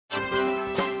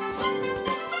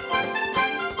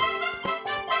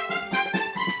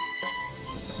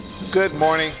Good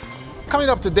morning. Coming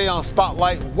up today on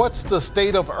Spotlight, what's the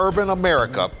state of urban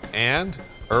America and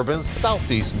urban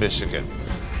Southeast Michigan?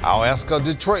 I'll ask a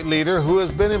Detroit leader who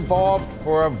has been involved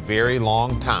for a very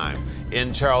long time.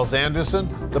 In Charles Anderson,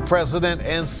 the president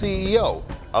and CEO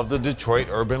of the Detroit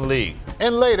Urban League.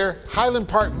 And later, Highland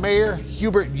Park Mayor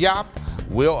Hubert Yap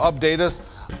will update us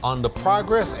on the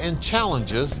progress and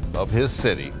challenges of his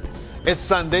city. It's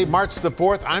Sunday, March the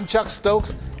 4th. I'm Chuck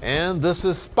Stokes, and this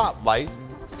is Spotlight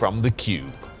from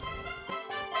theCUBE.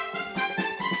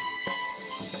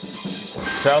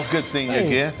 Charles, good seeing you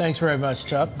again. Thanks very much,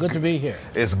 Chuck. Good to be here.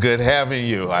 It's good having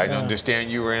you. I understand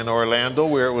you were in Orlando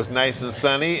where it was nice and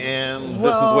sunny, and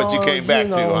this is what you came back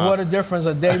to, huh? What a difference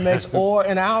a day makes or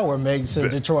an hour makes in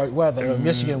Detroit weather, or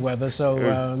Michigan weather. So you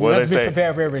have to be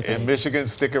prepared for everything. In Michigan,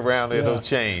 stick around, it'll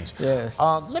change. Yes.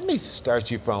 Let me start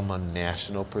you from a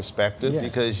national perspective,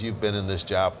 because you've been in this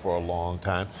job for a long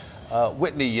time.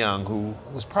 Whitney Young, who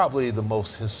was probably the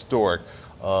most historic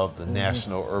of the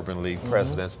National Urban League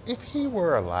presidents, if he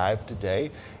were alive today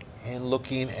and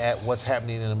looking at what's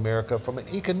happening in America from an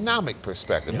economic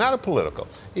perspective, not a political,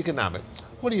 economic,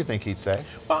 what do you think he'd say?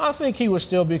 Well, I think he would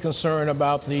still be concerned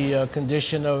about the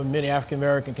condition of many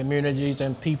African-American communities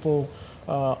and people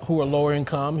who are lower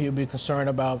income. He would be concerned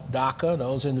about DACA,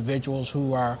 those individuals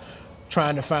who are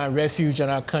trying to find refuge in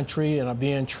our country and are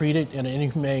being treated in an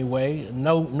inhumane way,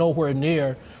 nowhere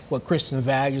near what Christian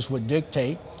values would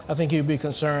dictate. I think he'd be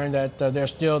concerned that there's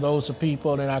still those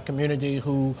people in our community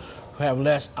who have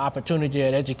less opportunity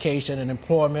at education and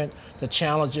employment, the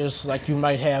challenges like you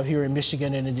might have here in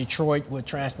Michigan and in Detroit with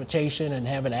transportation and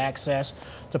having access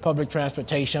to public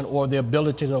transportation or the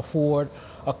ability to afford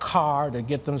a car to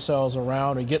get themselves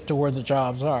around and get to where the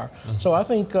jobs are. So I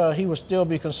think he would still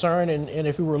be concerned, and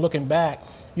if we were looking back,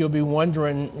 you'll be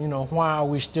wondering, why are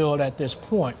we still at this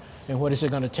point, and what is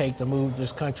it going to take to move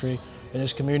this country and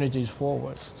its communities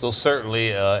forward? So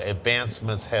certainly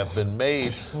advancements have been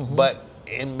made, but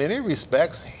in many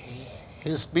respects,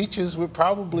 his speeches would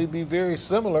probably be very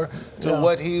similar to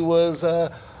what he was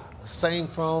saying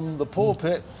from the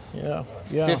pulpit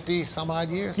 50 some odd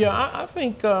years ago. I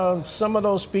think some of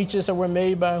those speeches that were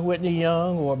made by Whitney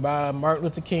Young or by Martin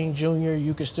Luther King Jr.,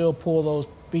 you could still pull those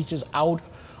speeches out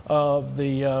of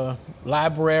the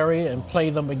library and play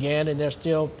them again, and there'll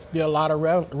still be a lot of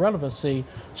relevancy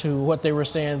to what they were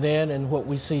saying then and what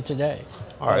we see today.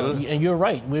 All right, and you're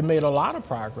right, we made a lot of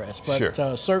progress,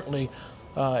 but certainly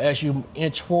as you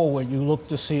inch forward, you look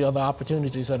to see other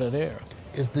opportunities that are there.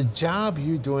 Is the job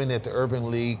you're doing at the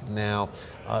Urban League now,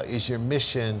 is your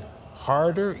mission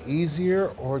harder,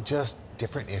 easier, or just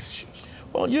different issues?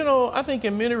 Well, I think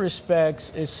in many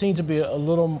respects, it seems to be a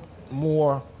little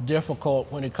more difficult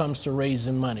when it comes to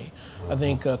raising money. I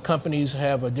think companies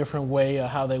have a different way of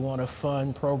how they want to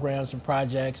fund programs and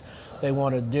projects. They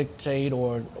want to dictate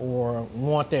or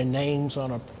want their names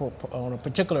on a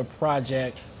particular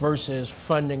project versus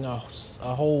funding a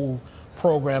whole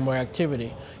program or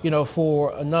activity.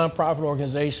 For a nonprofit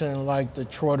organization like the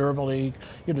Detroit Urban League,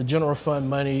 general fund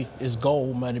money is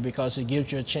gold money because it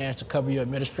gives you a chance to cover your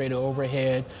administrative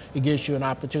overhead. It gives you an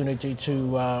opportunity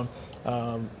to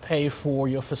pay for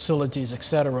your facilities,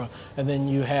 etc. And then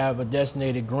you have a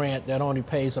designated grant that only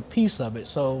pays a piece of it.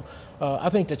 So I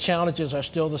think the challenges are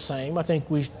still the same. I think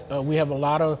we have a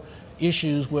lot of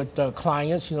issues with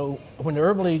clients. When the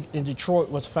Urban League in Detroit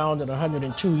was founded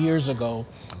 102 years ago,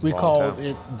 we called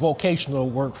it vocational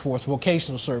workforce,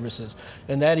 vocational services,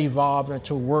 and that evolved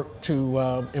into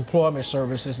employment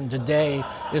services, and today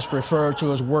it's referred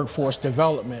to as workforce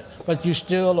development. But you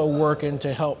still are working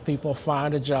to help people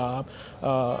find a job.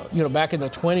 Back in the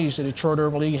 20s, the Detroit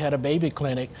Urban League had a baby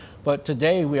clinic, but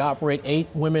today we operate 8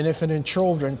 women, infant, and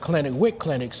children clinic, WIC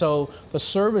clinics. So the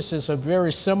services are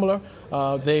very similar.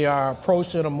 They are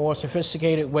approached in a more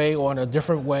sophisticated way or in a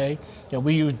different way.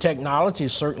 We use technology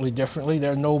certainly differently.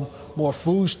 There are no more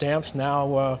food stamps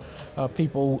now.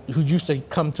 People who used to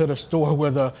come to the store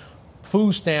with a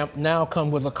food stamp now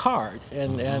come with a card.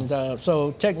 And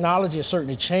so technology has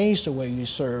certainly changed the way you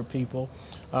serve people,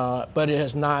 but it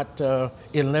has not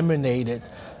eliminated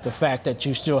the fact that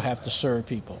you still have to serve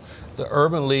people. The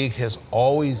Urban League has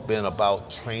always been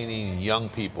about training young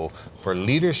people for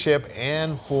leadership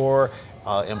and for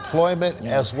employment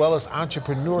as well as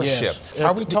entrepreneurship.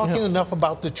 Are we talking enough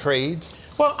about the trades?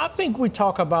 Well, I think we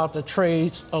talk about the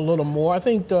trades a little more. I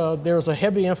think there's a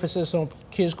heavy emphasis on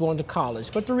kids going to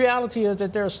college. But the reality is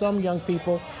that there are some young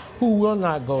people who will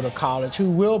not go to college, who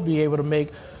will be able to make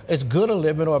as good a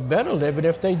living or a better living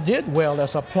if they did well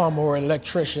as a plumber or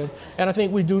electrician. And I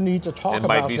think we do need to talk about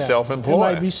that. It might be self-employed. It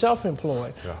might be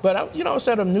self-employed. Yeah. But, I was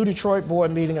at a New Detroit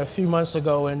board meeting a few months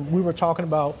ago, and we were talking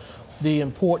about the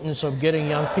importance of getting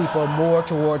young people more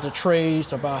toward the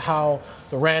trades, about how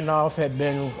the Randolph had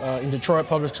been, in Detroit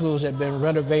Public Schools, had been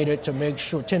renovated to make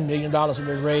sure $10 million had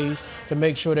been raised to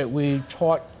make sure that we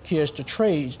taught kids the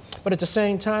trades. But at the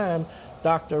same time,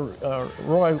 Dr.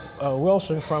 Roy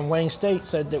Wilson from Wayne State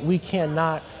said that we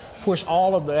cannot push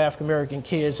all of the African American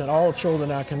kids and all children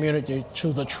in our community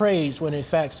to the trades, when in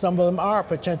fact some of them are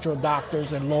potential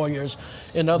doctors and lawyers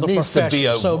in other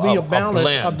professions. So be a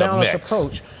balanced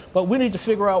approach. But we need to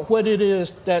figure out what it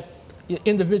is that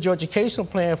individual educational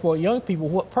plan for young people,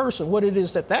 what it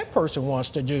is that that person wants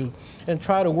to do, and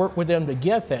try to work with them to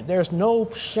get that. There's no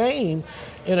shame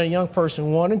in a young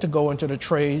person wanting to go into the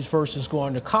trades versus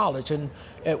going to college. And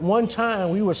at one time,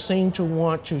 we were seen to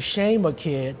want to shame a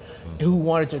kid who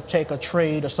wanted to take a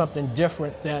trade or something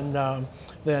different than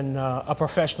a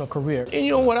professional career. And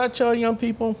you know what I tell young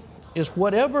people? Is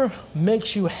whatever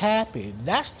makes you happy,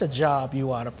 that's the job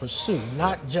you ought to pursue,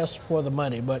 not just for the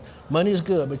money. But money is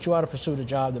good, but you ought to pursue the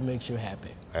job that makes you happy.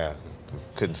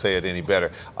 Couldn't say it any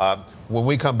better. When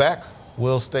we come back,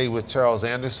 we'll stay with Charles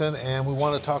Anderson, and we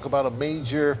want to talk about a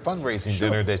major fundraising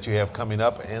dinner that you have coming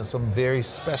up and some very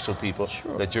special people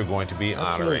that you're going to be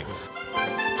honoring.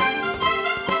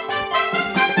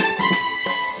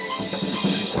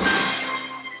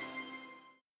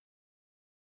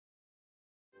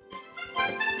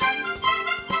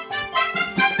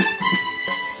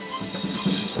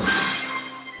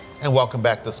 And welcome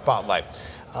back to Spotlight.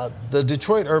 The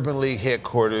Detroit Urban League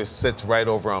headquarters sits right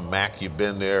over on Mack. You've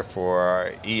been there for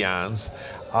eons.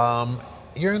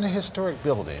 You're in a historic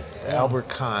building, the Albert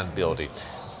Kahn building.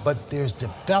 But there's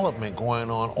development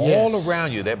going on all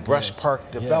around you, that Brush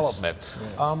Park development.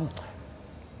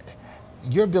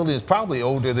 Your building is probably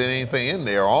older than anything in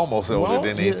there, almost older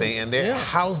than anything in there.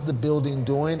 How's the building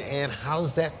doing, and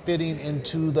how's that fitting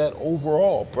into that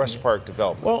overall Brush Park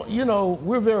development? Well, you know,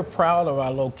 we're very proud of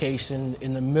our location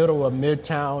in the middle of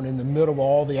Midtown, in the middle of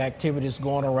all the activities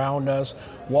going around us,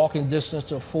 walking distance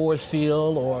to Ford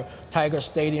Field or Tiger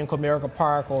Stadium, Comerica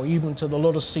Park, or even to the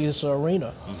Little Caesars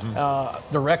Arena.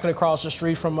 Directly across the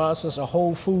street from us is a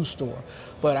Whole Foods store.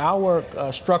 But our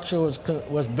structure was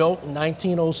built in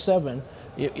 1907.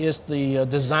 It is the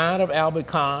design of Albert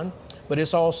Kahn, but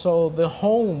it's also the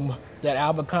home that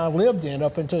Albert Kahn lived in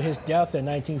up until his death in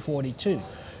 1942.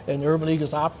 And the Urban League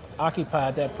has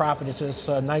occupied that property since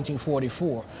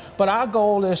 1944. But our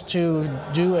goal is to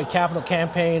do a capital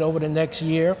campaign over the next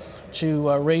year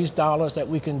to raise dollars that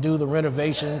we can do the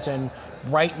renovations and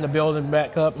brighten the building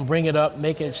back up and bring it up,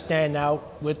 make it stand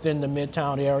out within the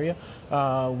Midtown area.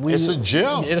 It's a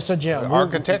gem. It's a gem. An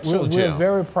architectural gem. We're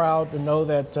very proud to know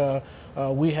that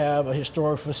we have a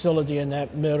historic facility in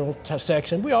that middle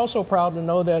section. We're also proud to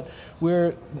know that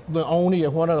we're only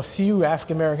one of the few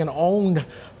African-American owned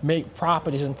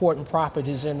properties, important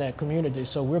properties in that community.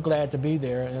 So we're glad to be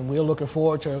there, and we're looking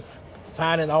forward to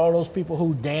finding all those people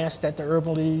who danced at the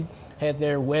Urban League, had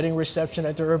their wedding reception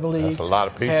at the Urban League. That's a lot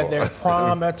of people. Had their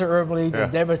prom at the Urban League, the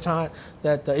debutante,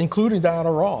 including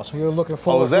Diana Ross. We're looking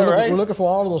for. Oh, is that right? We're looking for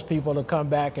all of those people to come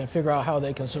back and figure out how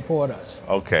they can support us.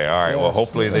 Okay, all right. Well,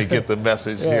 hopefully they get the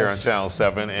message here on Channel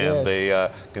 7, and they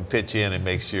can pitch in and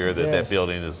make sure that that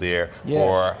building is there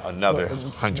for another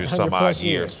 100-some-odd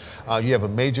years. You have a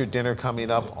major dinner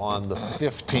coming up on the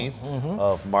 15th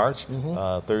of March,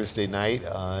 Thursday night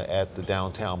at the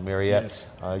Downtown Marriott.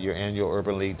 Your annual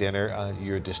Urban League dinner,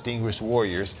 your Distinguished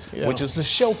Warriors, which is the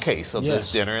showcase of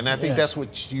this dinner. And I think that's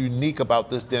what's unique about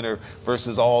this dinner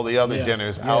versus all the other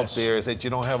dinners out there, is that you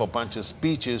don't have a bunch of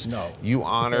speeches. You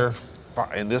honor,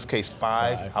 in this case,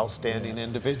 five outstanding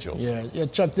individuals. Yeah,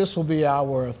 Chuck, this will be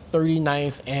our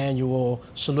 39th annual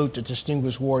Salute to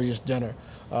Distinguished Warriors dinner.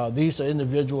 These are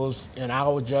individuals, in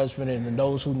our judgment, and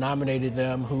those who nominated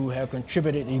them, who have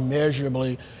contributed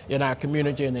immeasurably in our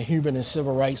community in the human and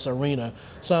civil rights arena.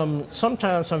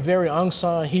 Sometimes some very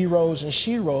unsung heroes and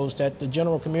sheroes that the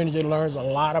general community learns a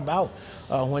lot about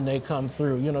when they come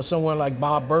through. You know, someone like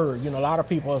Bob Berg. You know, a lot of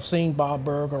people have seen Bob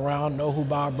Berg around, know who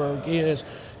Bob Berg is.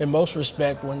 In most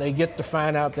respect, when they get to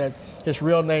find out that his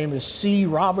real name is C.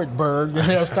 Robert Berg,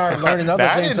 they'll start learning other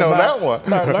things about. I didn't know that one.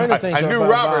 Start learning things I knew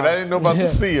Robert. I didn't know about the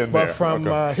C in there. But from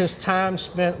his time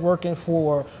spent working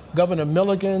for Governor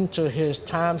Milligan to his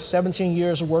time, 17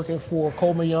 years of working for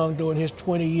Coleman Young during his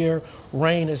 20-year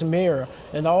reign as mayor,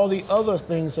 and all the other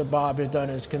things that Bob has done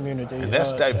in his community. And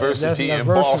that's diversity in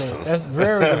Boston. That's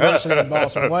very diversity in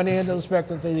Boston, one end of the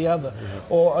spectrum to the other.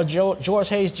 Or George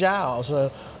Hayes Giles,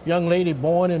 a young lady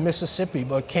born in Mississippi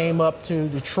but came up to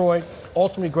Detroit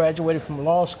ultimately graduated from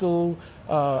law school,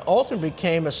 ultimately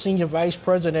became a senior vice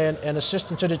president and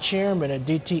assistant to the chairman at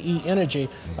DTE Energy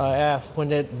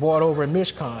when it bought over in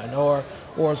Michigan.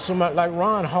 Or somebody like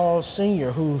Ron Hall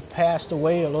Sr., who passed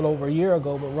away a little over a year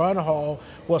ago, but Ron Hall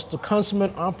was the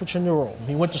consummate entrepreneur.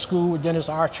 He went to school with Dennis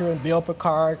Archer and Bill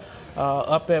Picard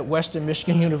up at Western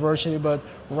Michigan University, but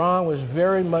Ron was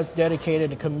very much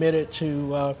dedicated and committed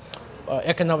to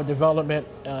economic development,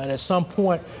 and at some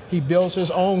point he builds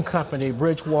his own company,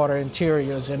 Bridgewater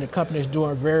Interiors, and the company is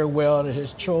doing very well, and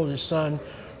his son,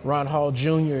 Ron Hall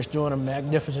Jr. is doing a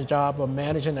magnificent job of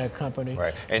managing that company.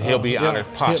 Right, and he'll be honored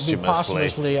posthumously. He'll be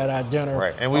posthumously at our dinner.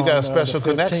 Right, and we've got a special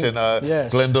connection.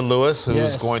 Yes. Glenda Lewis, who's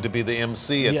Yes. going to be the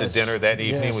MC at the Yes. dinner that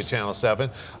evening Yes. with Channel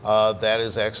 7. That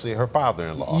is actually her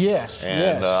father-in-law. Yes,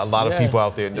 and yes. A lot of people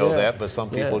out there know Yeah. that, but some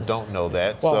people Yeah. don't know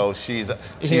that. Well, So she's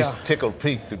yeah. tickled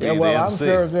pink to be Yeah, the well, MC. I'm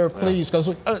very, very pleased because,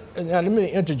 now let me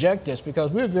interject this,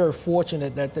 because we're very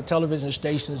fortunate that the television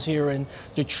stations here in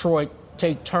Detroit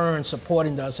take turns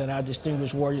supporting us in our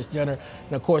Distinguished Warriors Dinner.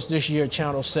 And of course, this year,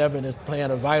 Channel 7 is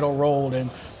playing a vital role in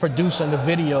producing the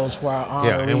videos for our honorees.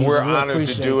 Yeah, and we're honored to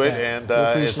appreciate do it, that. and We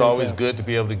appreciate it's always that. good to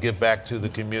be able to give back to the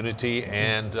community.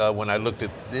 And when I looked at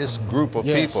this group of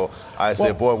Yes. people, I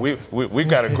said, boy, we've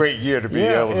got a great year to be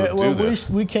able to do this.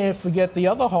 We can't forget the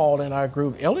other Hall in our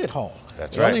group, Elliott Hall.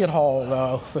 That's right. Elliott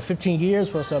Hall, for 15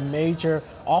 years, was a major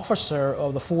officer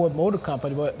of the Ford Motor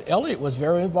Company. But Elliott was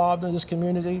very involved in this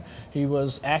community. He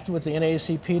was active with the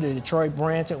NAACP, the Detroit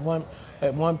branch at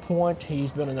one point. He's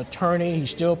been an attorney. He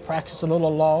still practices a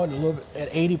little law at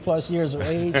 80 plus years of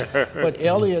age. But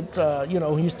Elliott,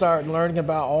 he started learning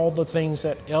about all the things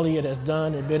that Elliott has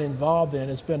done and been involved in.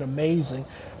 It's been amazing.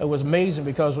 It was amazing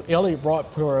because Elliott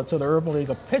brought to the Urban League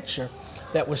a picture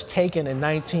that was taken in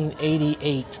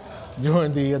 1988.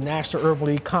 During the National Urban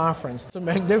League Conference. It's a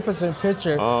magnificent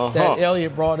picture that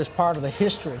Elliott brought as part of the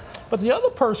history. But the other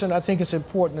person I think it's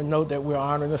important to note that we're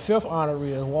honoring, the fifth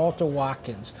honoree, is Walter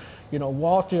Watkins. You know,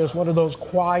 Walter is one of those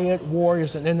quiet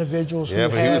warriors and individuals who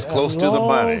but he had was close to the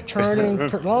money.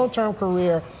 long-term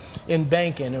career in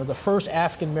banking. He was the first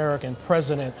African-American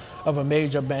president of a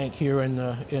major bank here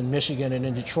in Michigan and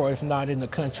in Detroit, if not in the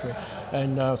country.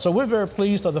 And so we're very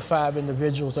pleased of the 5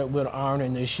 individuals that we're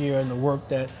honoring this year and the work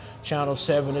that Channel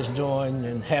 7 is doing,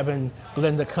 and having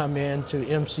Glenda come in to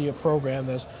MC a program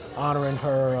that's honoring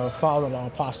her father-in-law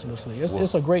posthumously.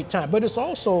 It's a great time. But it's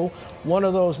also one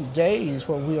of those days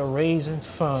where we are raising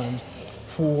funds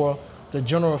for the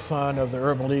general fund of the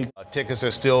Urban League. Tickets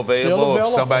are still available. If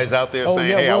somebody's out there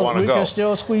saying, hey, I want to go. We can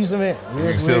still squeeze them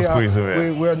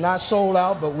in. We're not sold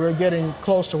out, but we're getting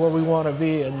close to where we want to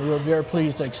be, and we're very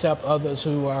pleased to accept others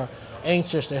who are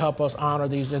anxious to help us honor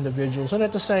these individuals and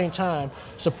at the same time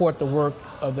support the work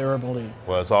of the Urban League.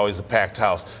 Well, it's always a packed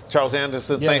house. Charles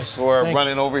Anderson, thanks for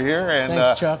running over here and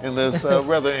in this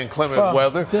rather inclement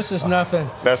weather. This is nothing.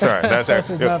 That's all right. That's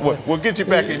all right. We'll get you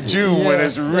back in June when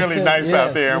it's really nice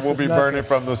out there and we'll be burning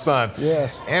from the sun.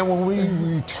 Yes. And when we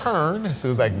return, as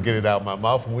soon as I can get it out of my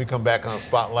mouth, when we come back on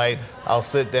Spotlight, I'll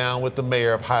sit down with the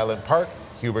mayor of Highland Park,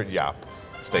 Hubert Yap.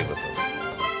 Stay with us.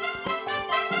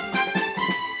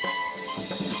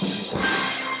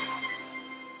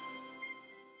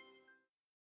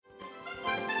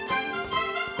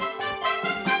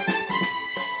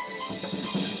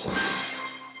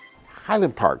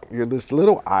 Highland Park, you're this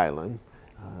little island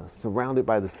surrounded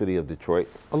by the city of Detroit.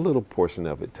 A little portion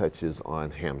of it touches on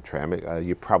Hamtramck.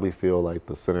 You probably feel like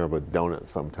the center of a donut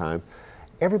sometimes.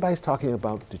 Everybody's talking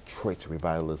about Detroit's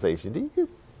revitalization. Do you get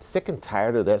sick and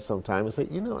tired of that sometimes and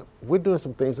say, you know, we're doing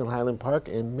some things in Highland Park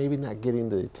and maybe not getting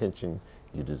the attention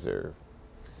you deserve?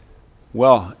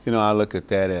 Well, you know, I look at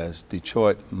that as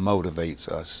Detroit motivates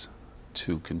us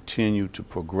to continue to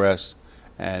progress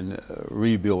and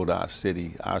rebuild our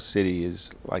city. Our city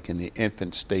is like in the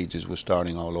infant stages. We're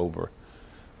starting all over.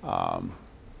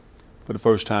 For the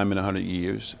first time in 100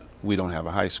 years, we don't have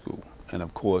a high school. And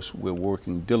of course, we're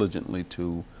working diligently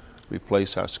to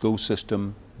replace our school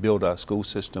system, build our school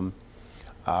system.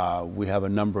 We have a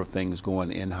number of things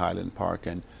going in Highland Park.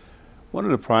 And one of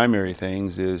the primary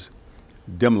things is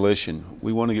demolition.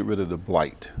 We want to get rid of the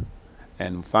blight.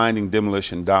 And finding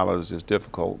demolition dollars is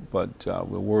difficult, but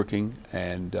we're working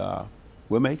and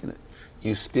we're making it.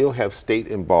 You still have state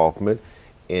involvement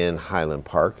in Highland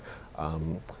Park.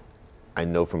 I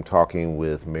know from talking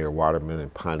with Mayor Waterman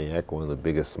in Pontiac, one of the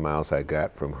biggest smiles I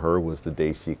got from her was the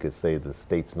day she could say the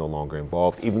state's no longer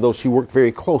involved, even though she worked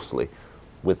very closely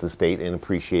with the state and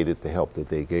appreciated the help that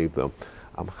they gave them.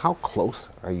 How close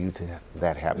are you to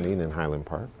that happening in Highland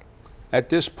Park? At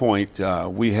this point,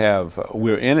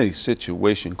 we're in a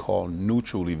situation called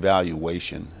neutral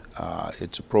evaluation.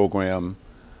 It's a program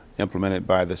implemented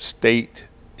by the state,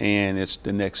 and it's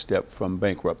the next step from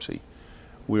bankruptcy.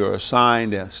 We are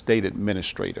assigned a state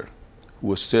administrator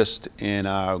who assists in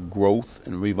our growth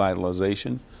and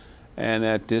revitalization. And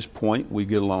at this point, we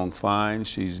get along fine.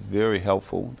 She's very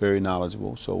helpful, very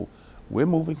knowledgeable, so we're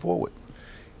moving forward.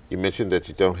 You mentioned that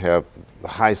you don't have the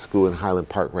high school in Highland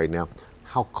Park right now.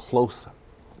 How close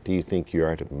do you think you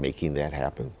are to making that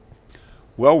happen?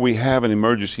 Well, we have an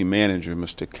emergency manager,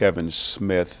 Mr. Kevin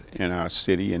Smith, in our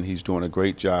city, and he's doing a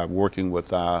great job working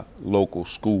with our local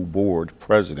school board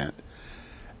president.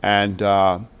 And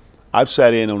I've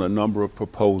sat in on a number of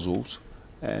proposals,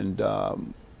 and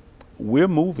we're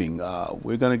moving.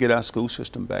 We're going to get our school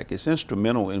system back. It's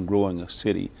instrumental in growing a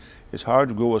city. It's hard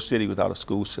to grow a city without a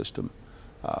school system.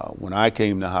 When I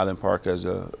came to Highland Park as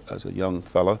a young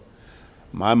fella,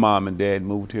 my mom and dad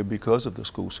moved here because of the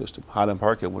school system. Highland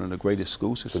Park had one of the greatest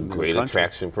school systems in the country. It's a great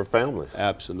attraction for families.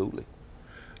 Absolutely.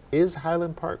 Is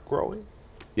Highland Park growing?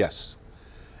 Yes.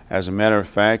 As a matter of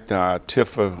fact, our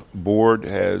TIFA board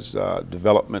has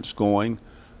developments going.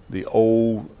 The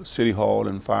old City Hall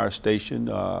and Fire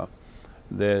Station,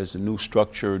 there's a new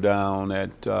structure down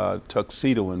at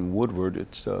Tuxedo in Woodward.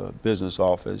 It's a business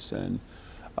office, and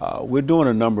we're doing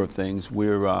a number of things.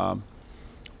 We're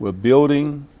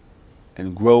building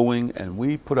and growing, and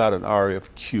we put out an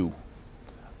RFQ,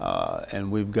 and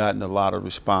we've gotten a lot of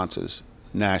responses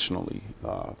nationally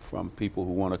from people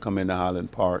who want to come into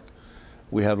Highland Park.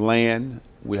 We have land,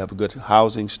 we have a good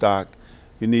housing stock.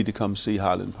 You need to come see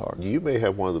Highland Park. You may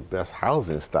have one of the best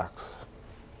housing stocks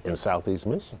in Southeast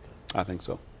Michigan. I think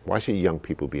so. Why should young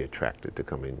people be attracted to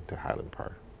coming to Highland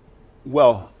Park?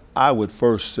 Well, I would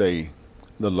first say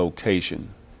the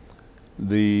location.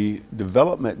 The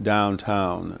development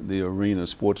downtown, the arena,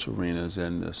 sports arenas,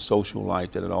 and the social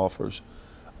life that it offers,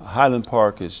 Highland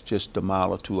Park is just a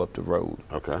mile or two up the road.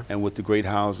 Okay. And with the great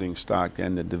housing stock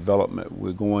and the development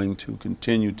we're going to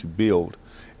continue to build,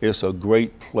 it's a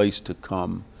great place to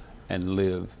come and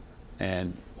live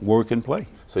and work and play.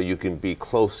 So you can be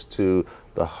close to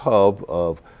the hub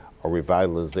of a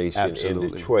revitalization Absolutely.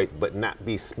 in Detroit, but not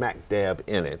be smack dab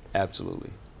in it.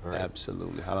 Absolutely. All right.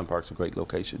 Absolutely. Highland Park's a great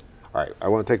location. All right, I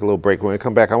want to take a little break. When we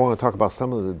come back, I want to talk about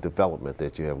some of the development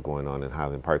that you have going on in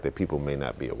Highland Park that people may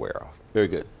not be aware of. Very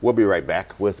good. We'll be right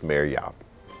back with Mayor Yob.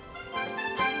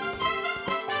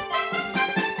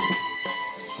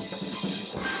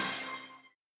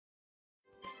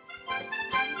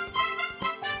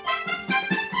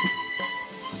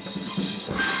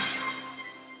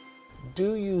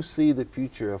 Do you see the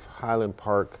future of Highland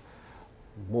Park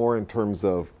more in terms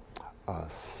of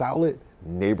solid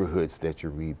neighborhoods that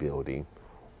you're rebuilding,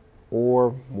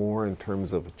 or more in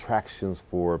terms of attractions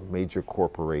for major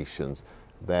corporations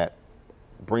that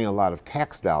bring a lot of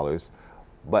tax dollars,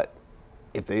 but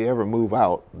if they ever move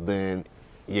out, then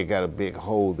you got a big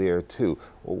hole there too?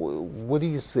 What do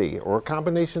you see, or a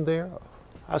combination there?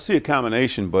 I see a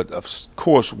combination, but of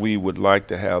course we would like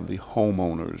to have the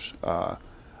homeowners.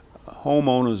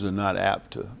 Homeowners are not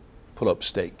apt to put up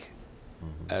stake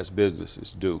as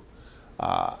businesses do.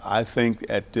 I think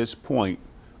at this point,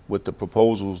 with the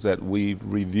proposals that we've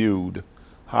reviewed,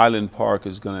 Highland Park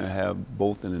is going to have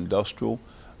both an industrial,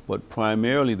 but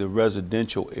primarily the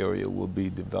residential area will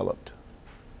be developed.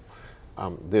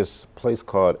 This place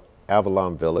called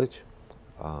Avalon Village,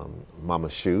 Mama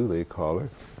Shoe, they call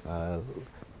her,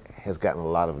 has gotten a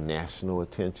lot of national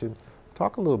attention.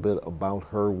 Talk a little bit about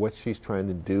her, what she's trying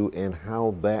to do, and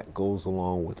how that goes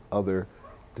along with other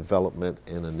development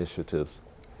and initiatives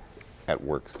at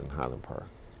works in Highland Park.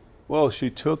 Well,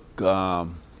 she took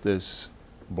this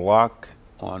block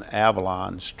on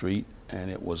Avalon Street, and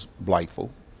it was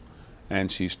blightful,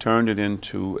 and she's turned it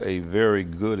into a very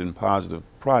good and positive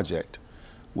project,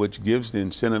 which gives the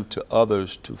incentive to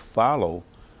others to follow,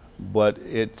 but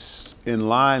it's in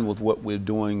line with what we're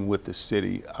doing with the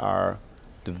city, our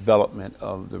development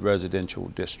of the residential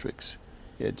districts.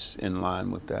 It's in line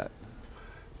with that.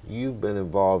 You've been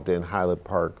involved in Highland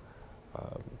Park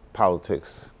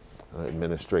politics,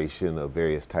 administration of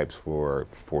various types for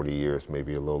 40 years,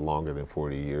 maybe a little longer than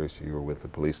 40 years. You were with the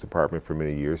police department for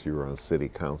many years. You were on city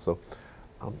council.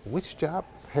 Which job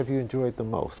have you enjoyed the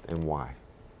most, and why?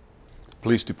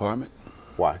 Police department.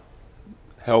 Why?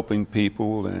 Helping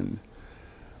people, and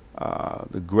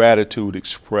the gratitude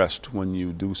expressed when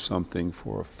you do something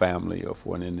for a family or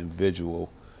for an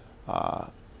individual.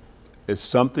 It's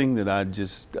something that I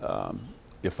just,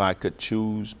 if I could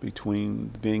choose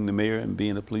between being the mayor and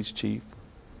being a police chief,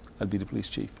 I'd be the police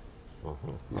chief.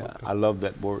 Yeah, okay. I love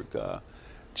that work.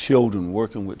 Children,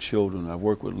 working with children. I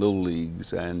worked with Little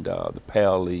Leagues and the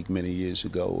PAL League many years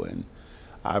ago, and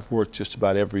I've worked just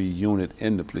about every unit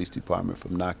in the police department,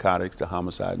 from narcotics to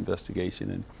homicide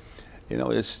investigation, and you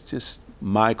know, it's just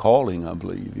my calling, I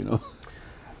believe, you know.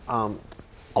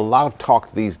 A lot of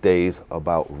talk these days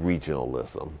about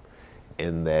regionalism,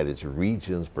 in that it's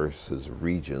regions versus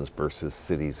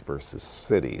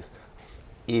cities.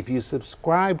 If you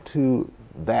subscribe to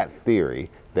that theory,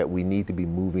 that we need to be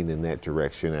moving in that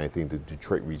direction, and I think the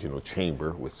Detroit Regional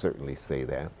Chamber would certainly say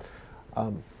that,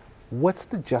 what's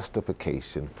the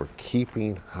justification for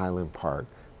keeping Highland Park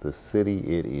the city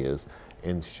it is?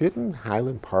 And shouldn't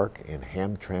Highland Park and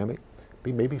Hamtramck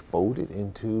be maybe folded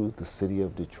into the city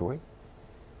of Detroit?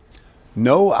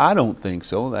 No, I don't think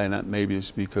so. And maybe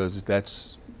it's because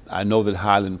I know that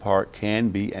Highland Park can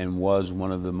be and was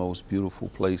one of the most beautiful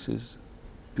places,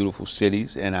 beautiful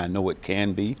cities, and I know it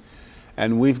can be.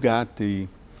 And we've got the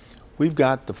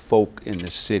folk in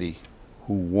the city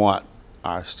who want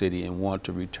our city and want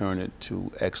to return it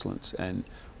to excellence. And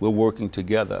we're working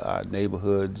together, our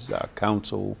neighborhoods, our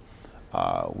council,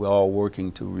 we're all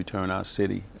working to return our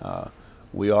city.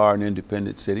 We are an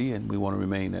independent city, and we want to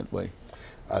remain that way.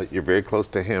 You're very close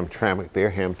to Hamtramck there.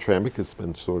 Hamtramck has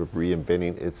been sort of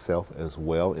reinventing itself as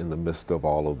well in the midst of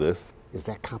all of this. Is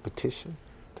that competition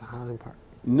to Highland Park?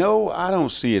 No, I don't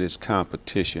see it as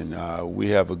competition. We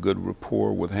have a good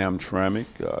rapport with Hamtramck,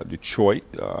 Detroit.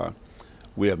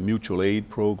 We have mutual aid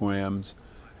programs.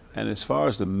 And as far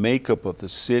as the makeup of the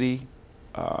city,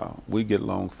 we get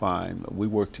along fine. We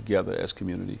work together as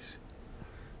communities.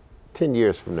 10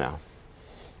 years from now,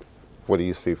 what do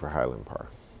you see for Highland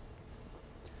Park?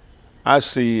 I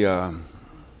see a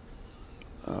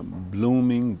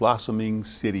blossoming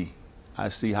city. I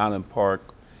see Highland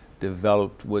Park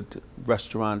developed with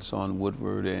restaurants on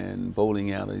Woodward and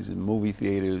bowling alleys and movie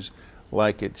theaters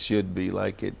like it should be,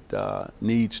 like it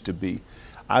needs to be.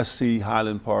 I see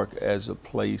Highland Park as a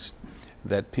place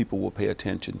that people will pay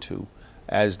attention to,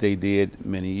 as they did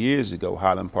many years ago.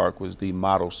 Highland Park was the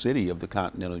model city of the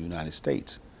continental United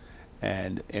States.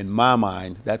 And in my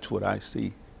mind, that's what I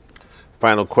see.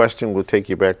 Final question, we'll take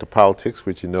you back to politics,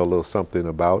 which you know a little something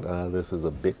about. This is a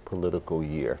big political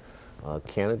year.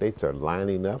 Candidates are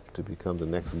lining up to become the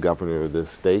next governor of this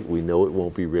state. We know it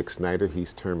won't be Rick Snyder.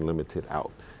 He's term limited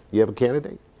out. You have a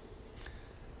candidate?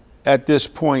 At this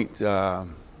point,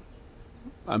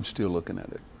 I'm still looking at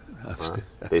it.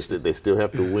 They still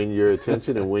have to win your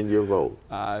attention and win your vote.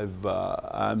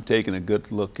 I'm taking a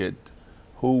good look at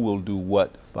who will do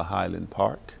what for Highland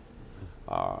Park,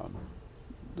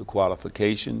 the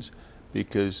qualifications,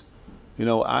 because, you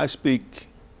know, I speak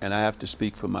and I have to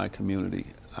speak for my community.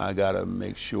 I got to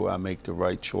make sure I make the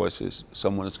right choices,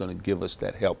 someone that's going to give us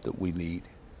that help that we need.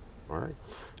 All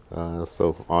right.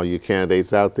 So all you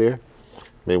candidates out there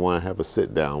may want to have a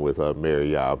sit down with Mayor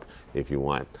Yob if you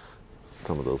want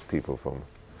some of those people from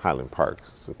Highland Park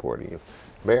supporting you.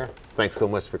 Mayor, thanks so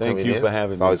much for coming in. Thank you for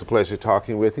having me. It's always a pleasure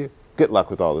talking with you. Good luck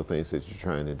with all the things that you're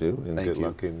trying to do, and good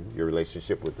luck in your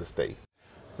relationship with the state.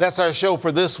 That's our show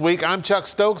for this week. I'm Chuck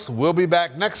Stokes. We'll be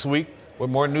back next week with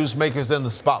more newsmakers in the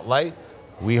spotlight.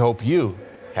 We hope you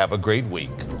have a great week.